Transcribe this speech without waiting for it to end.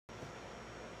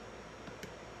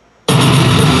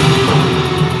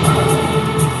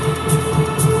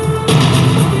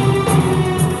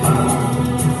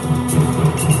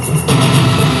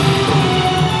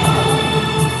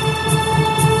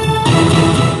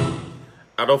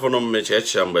don't know me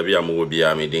church baby am will be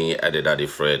meeting added at the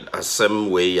Fred. As same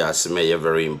way as may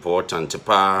very important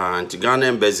pa and Ghana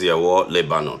embassy war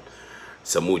Lebanon.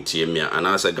 Samuti me and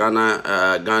as a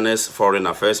Ghana's foreign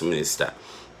affairs minister.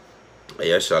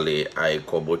 Actually I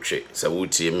koboche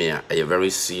Samuti me a very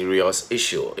serious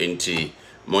issue into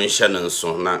Monshan and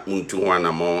so na muntu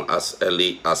wana more as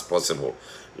early as possible.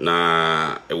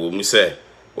 Na e wo say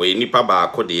we nipa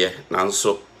ba akode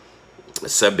nanso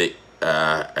sebe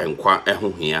enkwa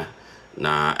ehohia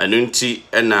na enunti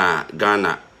na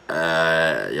Ghana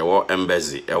yawo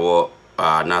embassy yawo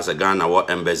na se Ghana wo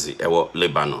embassy yawo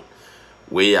Lebanon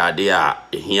we ade a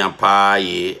ehia pa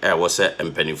yi wo se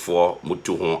empanifo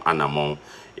mutu ho anamon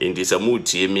enti se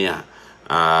mutie mi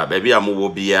a baby amuwo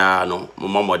bia no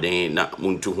momoden na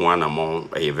muntu ho anamon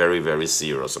very very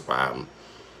serious pa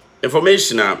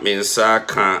information a mensa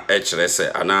ka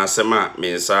ekyerese ana asema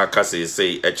mensa ka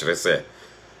sei ekyerese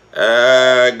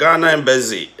Ghana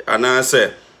embassy ana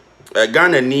se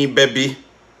Ghana ni baby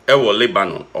ewo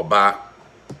Lebanon oba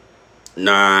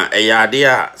na eyade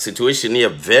a situation here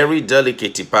very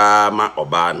delicate pa ma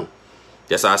oba no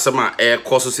just asema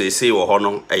koso sei wo ho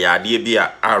no eyade bi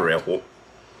a areho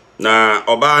na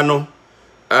oba no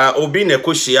obi na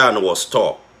koshia no wo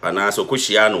store ana so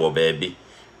koshia no wo baby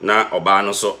na oba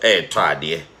no so to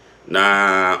ade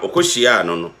na okoshia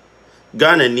no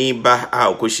Ghana ni ba a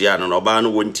okoshia no oba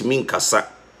no wontimi nkasa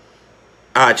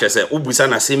a chese ubusa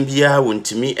na sembia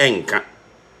wontimi enka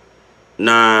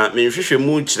na menhwehwe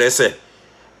mu kyerese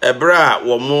ebra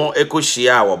wo mo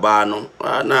ekoshia wo ba no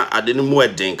na ade no mu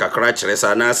eden kakra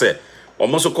kyerese na se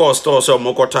omo so call store so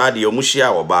omo kota ade omo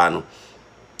hia wo ba no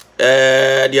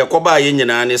de akoba ye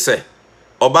nyina ne se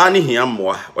oba ne hia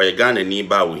mmoa o Ghana ni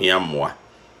ba wo hia mmoa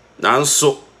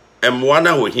nanso emmoa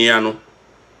na wo hia no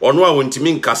ono a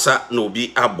wontimi nkasa na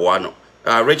obi aboa no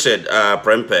Richard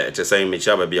Prempe te say me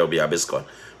chaba bia obi abescon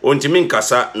wontimi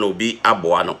nkasa na obi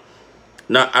aboa no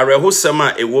na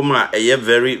arehosema ewoma eye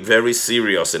very very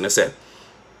serious ne say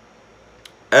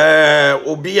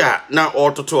obi a na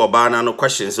ototo oba na no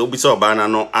questions obi say oba na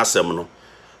no asem no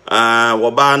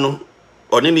woba no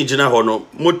oni ni gina ho no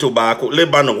moto baako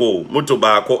Lebanon ho moto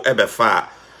baako ebefa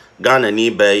Ghana ni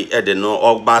bay ede no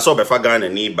oba so befa Ghana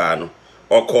ni ba no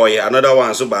okoy another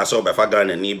one so ba so befa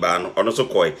Ghana ni ba no ono so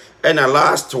koy and the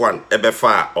last one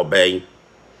ebefa obey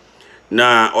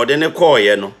na odene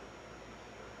koy no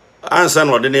ansa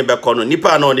na odene be kono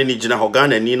nipa na odene gina ho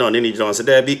Ghana ni na odene gina so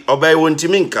there bi obey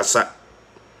wontimi nkasa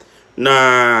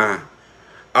na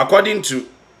according to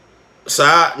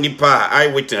sa nipa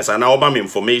eyewitness and obama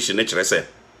information e kire se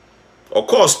o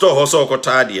cost store ho so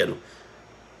okota de no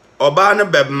oba na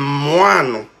be moa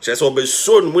no kire se obe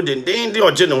so no mu den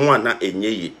oje ne ho ana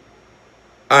enyeyi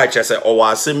a kire se o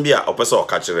wa asem bi a opese o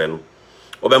ka kire no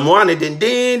obe moa ne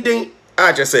den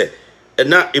a kire se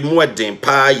na emu den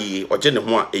pa yi oje ne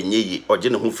ho a enyeyi oje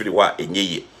ne ho firi ho a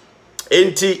enyeyi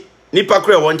enti nipa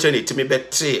kure won che ne timi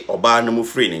bete oba na mu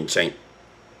firi ne nchen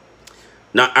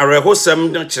na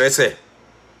arehosem no kire se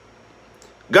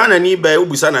Ghana ni ba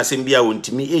ubusa na sembia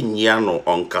wontimi enyia no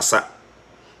onkasa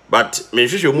but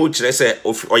menhwehwe mu kire se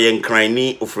oye nkran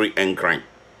ni ofri enkran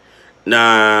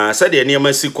na said de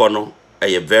niam siko no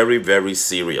very very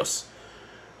serious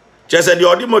chese de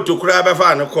odi motokura be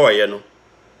fa no koye no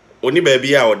oni ba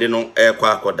bia odi no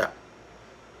kwa akoda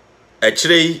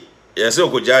kire yese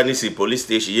okoja ni si police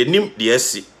station yenim de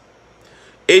asi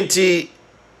enti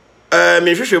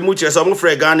menhwehwe mu kire se omo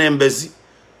frɛ Ghana embassy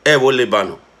wo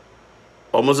Lebanon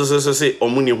omo so se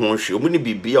omo ni ho hwe omo ni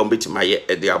bibia omo betima ye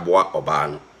de aboa oba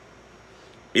no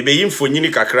ibe yimfonyini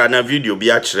kakra na video bi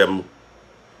a kyerem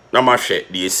na mahwe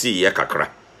de esi ye kakra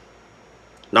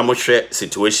na mo hwe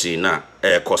situation na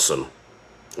koso no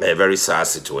very sad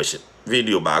situation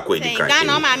video ba ko edi kan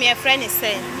Ghana o ma me friend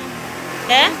say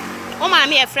o ma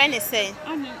me friend say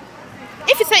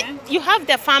if you say you have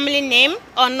the family name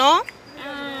or no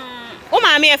o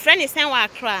ma me friend say wa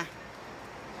Accra.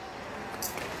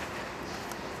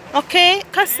 Okay,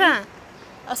 kasa.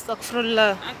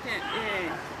 Astaghfirullah.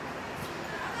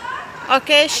 Okay,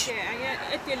 Okay.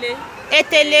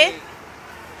 Etele.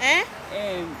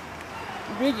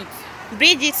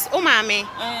 Bridget, o mami.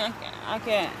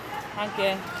 Okay. I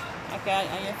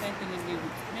think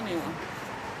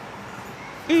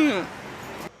Bridget.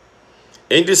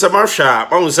 Indi samarsha,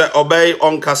 won say obey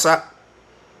on kasa.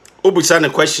 Obusa ne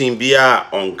question bia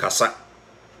on kasa.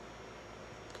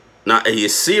 Na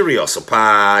serious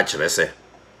pa kire se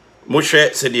mo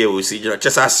hwe se de o si gira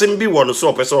chesa asem bi wono so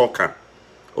opese oka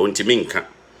ontimi nka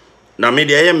na me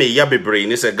de ye me ya bebre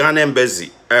ni se Ghana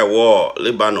embassy wo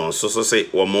Lebanon so se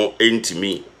wo mo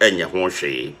entimi enye ho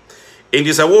hwe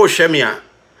indi se wo hwe me a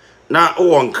na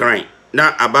wo nkran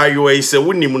na abayo yi se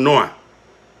wonim no a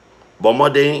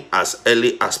bomodin as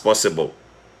early as possible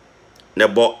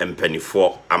nebo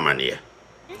empanifo amane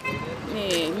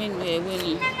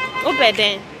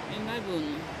Obeden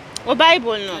o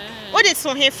Bible no what is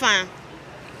so he fan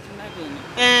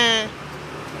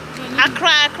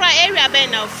Accra area be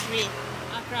now free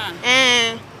Accra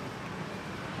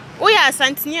we are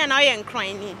Santini and I am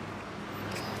crying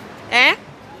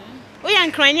we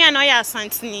are crying and I are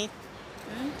Santini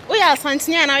we are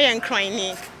Santini and I am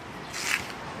crying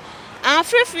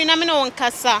free na me no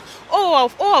nkasa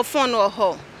oh phone or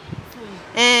ho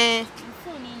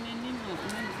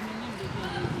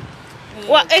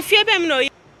well if you be me no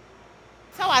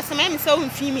so asem so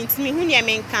mfi me ntimi hu ne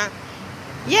me nka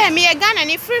yeah me Ghana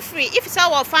ni free if so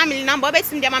our family number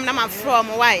betim dem am na from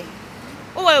why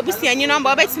oh busiani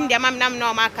number betim dem am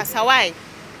na ma kasa why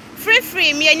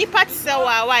free me any part say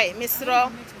why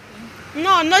misro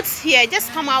no not here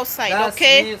just come outside. That's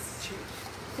okay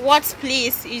what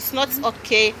please is not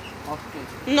okay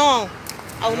no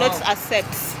I will not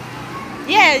accept.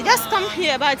 Yeah, just come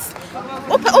here, but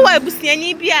oh,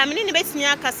 busiani bia me ni betimi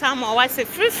akasa ma why say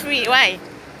free why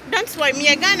don't worry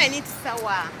me Ghana need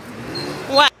sawa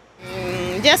why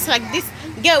just like this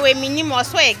girl we minim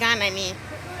also e Ghana ni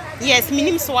yes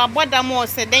minim so aboda mo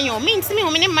say then you mean to me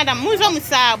minim madam muzo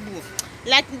musabu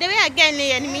like the way again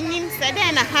and minim say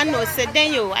then na hano say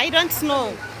then you I don't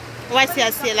know what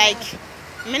you say like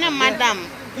minim madam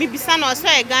me bisa no also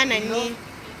e Ghana ni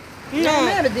no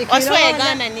also e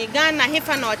Ghana ni Ghana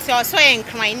hefa no also e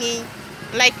nkrani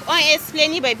like on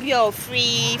explain baby or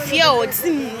free fear or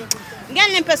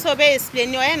Ghana person be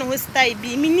explain your no style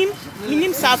be minim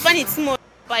safani timo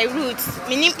by roots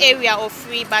minim area of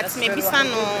free but maybe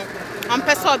no on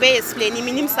person be explain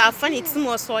minim safani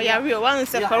timo so ya real one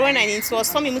say corona ni so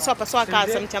some me so person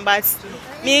aka something but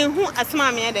me hu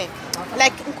asma me den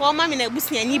like nko ma me na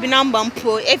busia ni bi number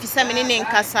mpo efisa me ne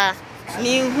nkasa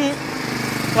me hu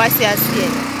wasi asie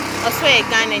also e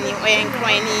Ghana ni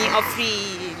oyenkrani of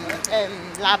free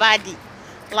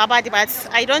Labadi, but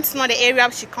I don't know the area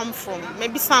she come from.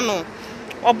 Maybe Sano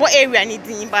or what area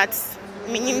anything, but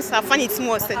minim safani it's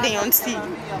more said they on see.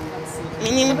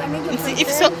 Minim if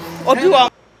so obi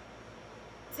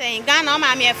saying Ghana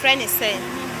mommy a friend is saying.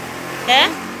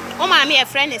 Oh mommy a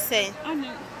friend is saying.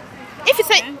 If you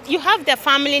say you have the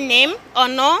family name or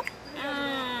no?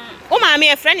 Oh mommy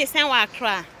a friend is saying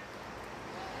Wakra.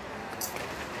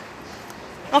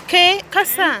 Okay,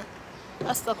 Kasa.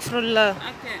 Astaghfirullah.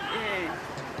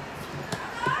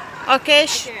 Okay.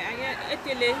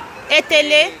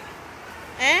 Etele.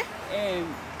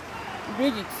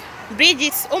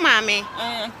 Bridget. Oh, mommy.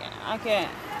 Okay.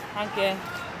 I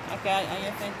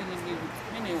think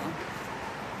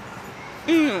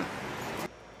Bridget.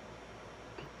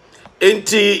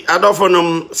 Enti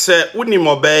adofonom se woni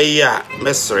mobe ya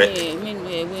mesre.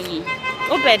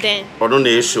 Obeden. Odo na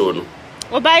issue no.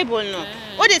 O Bible no.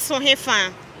 O de so he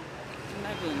fan.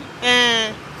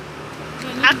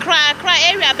 Accra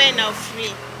area be now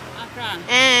free.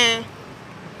 Accra.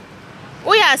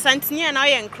 We are Santini and I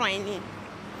am crying.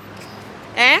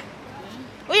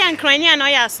 We are crying and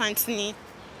I are Santini.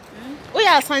 We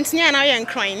are Santini and I am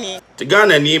crying. The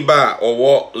Ghana ni ba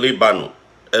owo Lebanon.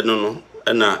 No.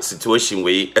 Na situation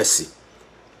we esi.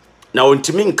 Na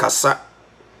ontimi nkasa.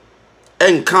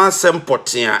 Enka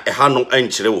sempoten a eha no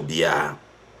enkyere obia.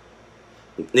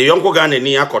 Ne yonko Ghana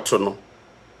ni akoto no.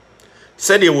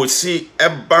 Said you will see a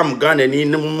bam Ghana ni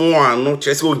mo ano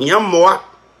chese ohia moa.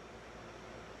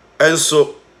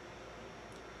 Enso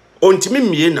ontimi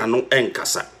mie na no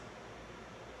enkasa.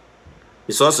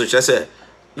 Iso so chese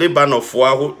Lebanon fo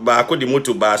aho ba akodi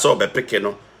moto ba so obepeke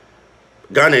no.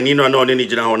 Ghana ni no na oni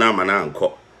gina ho na amana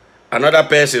anko. Another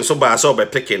person so ba so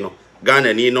obepeke no.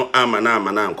 Ghana ni no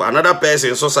amana anko. Another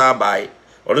person so sa bai.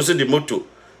 Ono so di moto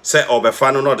se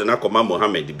obefa no de na koma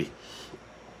Mohammed bi.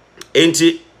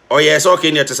 Enti oye so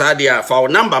okay ni tesade a fa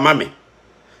number mame.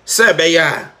 Se be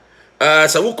ya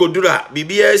sa wukodura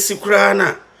bibia sikura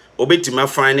na obetima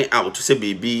find out se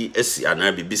bibi esi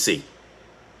ana bibi sei.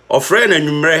 Ofre na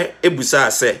nwumre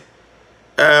ebusa se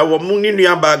wo mu ni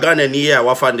nua ba Ghana ni ya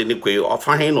wafa de ne kwe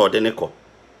ofa hen no de ne ko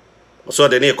so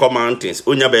de ne ko mountains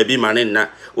onya ba bi mane na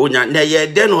onya na ye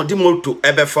de no de moto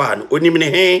ebefa no onim ne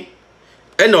he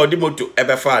e na de moto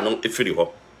ebefa no efiri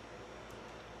ho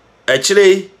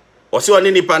akire osi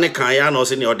woni nipa ne kan ya no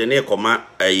se ne ode ne koma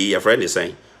ayi your friend is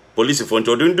saying police phone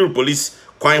to do police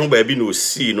kwan ho ba bi no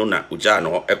si no na uja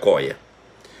no ekoye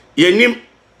yenim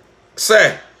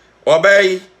se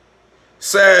obey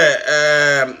say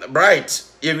bright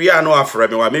ye wi ano afre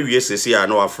me wa me wi sesi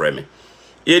ano afre me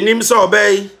yenim say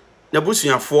obey na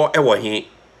busuafo e wo he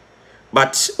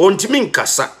but ontimi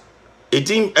nkasa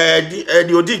edim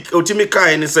di odi otimi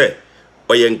kan ni se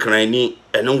oye nkrani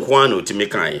eno nko an otimi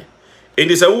kan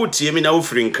endi se wutie mi na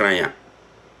ofiri nkran a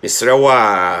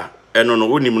mesrewa eno no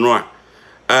wonim no a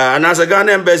anasa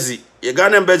Ghana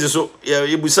embassy so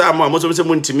yebusa am amoso se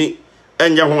muntimi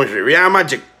enye ho hwe ya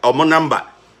magic omo number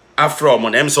afro omo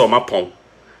na emso omapon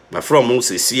ma from mo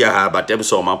se sia ha but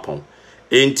emso omapon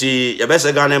enti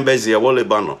yebese Ghana embassy e wo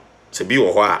Lebanon se bi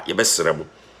wo ho a yebesere mo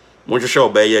mo hwehwe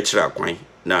obeye kira kwan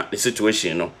na the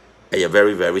situation no a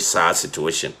very very sad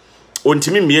situation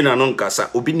ontimi mie na no nkasa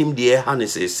obi nim de ha ne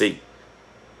say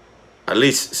at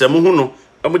least se mo hu no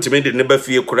amutimi de ne ba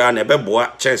fie kura na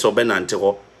ebeboa chance obenante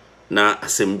ho na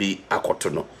asembi akoto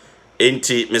no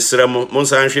enti mesere mo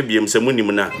nsan hwe biem se mo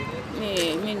nim na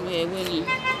weni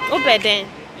obeden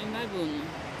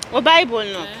o Bible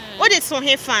no o de so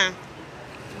he fan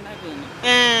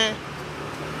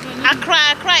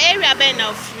Accra area be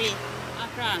na free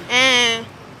Accra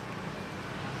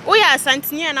we are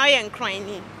Santini na oye nkran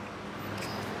ni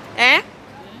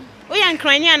we are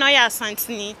nkran ni na oye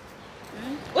Santini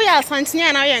we are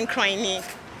Santini na oye nkran ni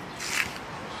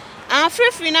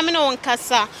free na me no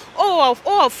nkasa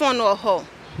o phone o ho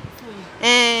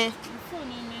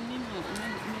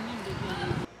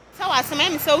so asema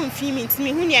me so mfi me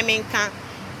ntimi hu ne me nka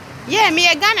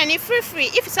me Ghana ni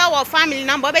free if so our family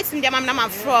number betim dia mam na ma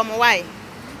from why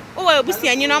o we obusi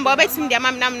anyi number betim dia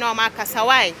mam nam na o makasa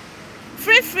why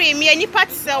free me any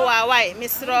part say why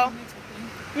misro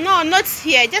no not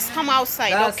here just come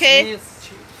outside. That's okay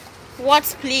what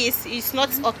please is not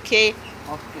okay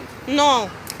no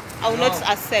I will not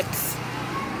accept.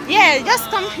 Just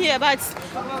come here but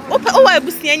we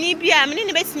obusi anyi bia me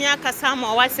ne betimi akasa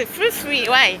ma why say free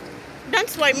why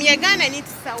don't worry me Ghana need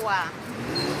sawa.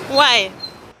 Why?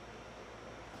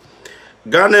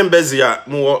 Ghana embassy a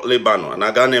mo Lebanon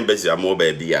na Ghana embassy a mo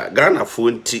ba bia Ghana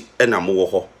fonti na mo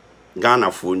ho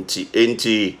Ghana fonti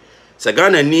enti se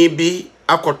Ghana ni bi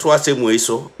akoto asemu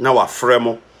eso na wa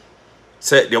fremo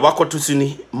se de wakoto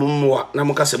sini mumwa na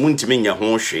muka se muntimi nya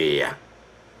ho hwe ya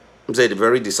say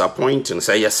very disappointing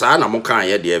say yes na mo kan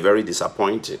ye de very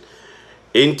disappointing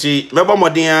enti meba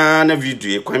modern na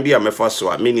video kwan bi a mefa so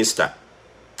a minister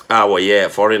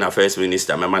foreign affairs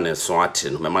minister mema na so ate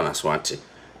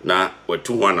na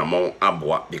watu ho na mo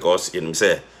aboa because in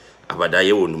say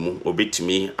abadaye wonumu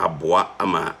obetimi aboa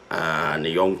ama ne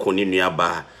yonko ni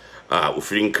nuaba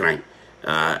ofiri nkran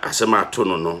asema ato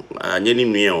no anye ni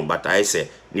nua but I say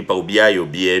nipa obia ye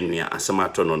obia nua asema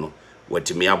ato no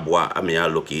watimi aboa ama ya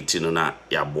locate no na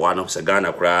ya aboa no se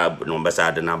Ghana kra no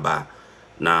mbesa de na ba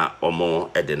na omo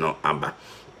ede no aba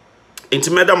enti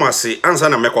madam ase ansa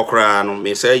na mekokra no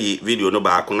me say yi video no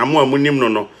ba ko na mo amunim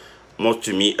no mo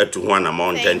tumi atu ho na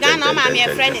mo ntenten Ghana ma me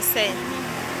friend say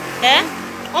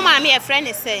o ma me friend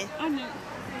say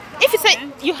if you say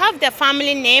you have the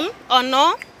family name or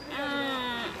no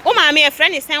o ma me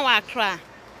friend say wa Accra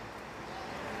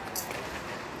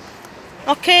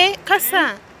okay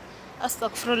kasa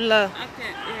astaghfirullah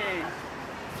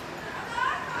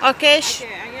okay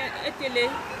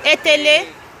etele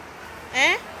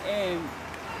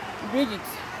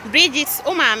Bridget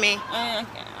o ma me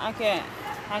okay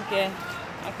I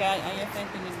think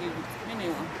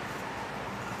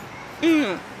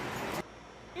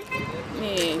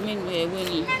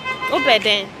weni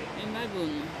obeden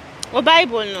o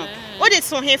Bible no o de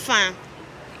so he fan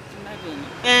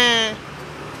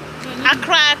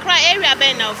Accra area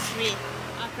be na free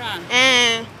Accra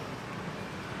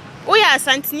we are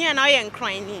Santini na oye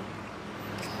nkran ni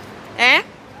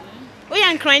we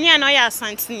are nkran ni na oye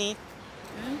Santini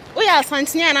we are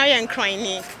Santini na oye nkran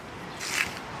ni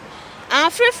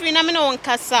free na me no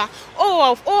nkasa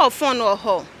o phone o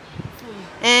ho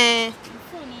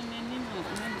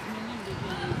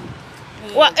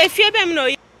if you be me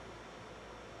no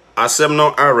asem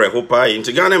no arehopa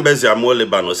inti Ghana embassy a mo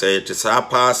Lebanon say it is a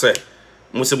pass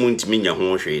musse muntimi nya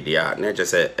ho hwe dia na je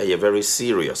say e very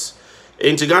serious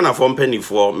inti Ghana for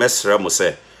penifo mesra mo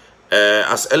say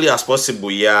as early as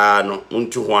possible ya no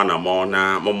untu ho anamo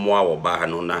na mommoa wo ba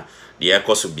no na de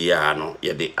ekoso bia no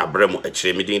ye de abramo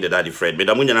akire medin de daddy Fred me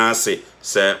da munyana ase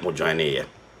se mo join ye